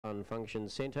on Function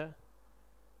Centre.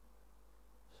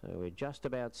 So we're just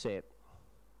about set.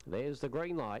 There's the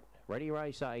green light. Ready,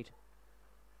 race 8.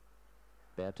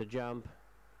 About to jump.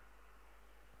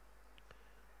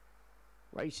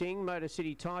 Racing, Motor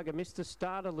City Tiger missed the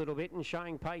start a little bit and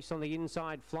showing pace on the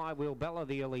inside. Flywheel Bella,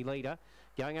 the early leader.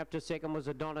 Going up to second was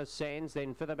Adonis Sands.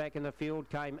 Then further back in the field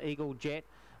came Eagle Jet.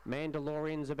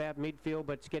 Mandalorian's about midfield,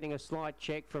 but it's getting a slight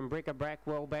check from Bric-a-Brac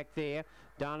well back there.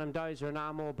 Darnham Dozer and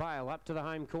Armour Bale up to the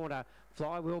home corner.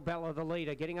 Flywheel Bella, the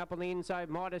leader, getting up on the inside.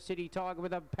 Motor City Tiger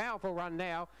with a powerful run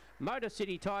now. Motor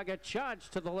City Tiger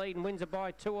charged to the lead and wins it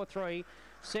by 2 or 3.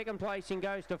 Second placing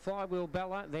goes to Flywheel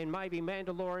Bella, then maybe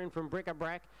Mandalorian from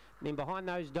Bric-a-Brac. Then behind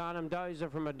those, Darnham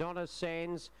Dozer from Adonis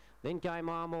Sands. Then came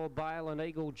Armour Bale and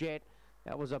Eagle Jet.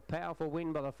 That was a powerful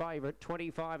win by the favourite,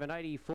 25 and 84.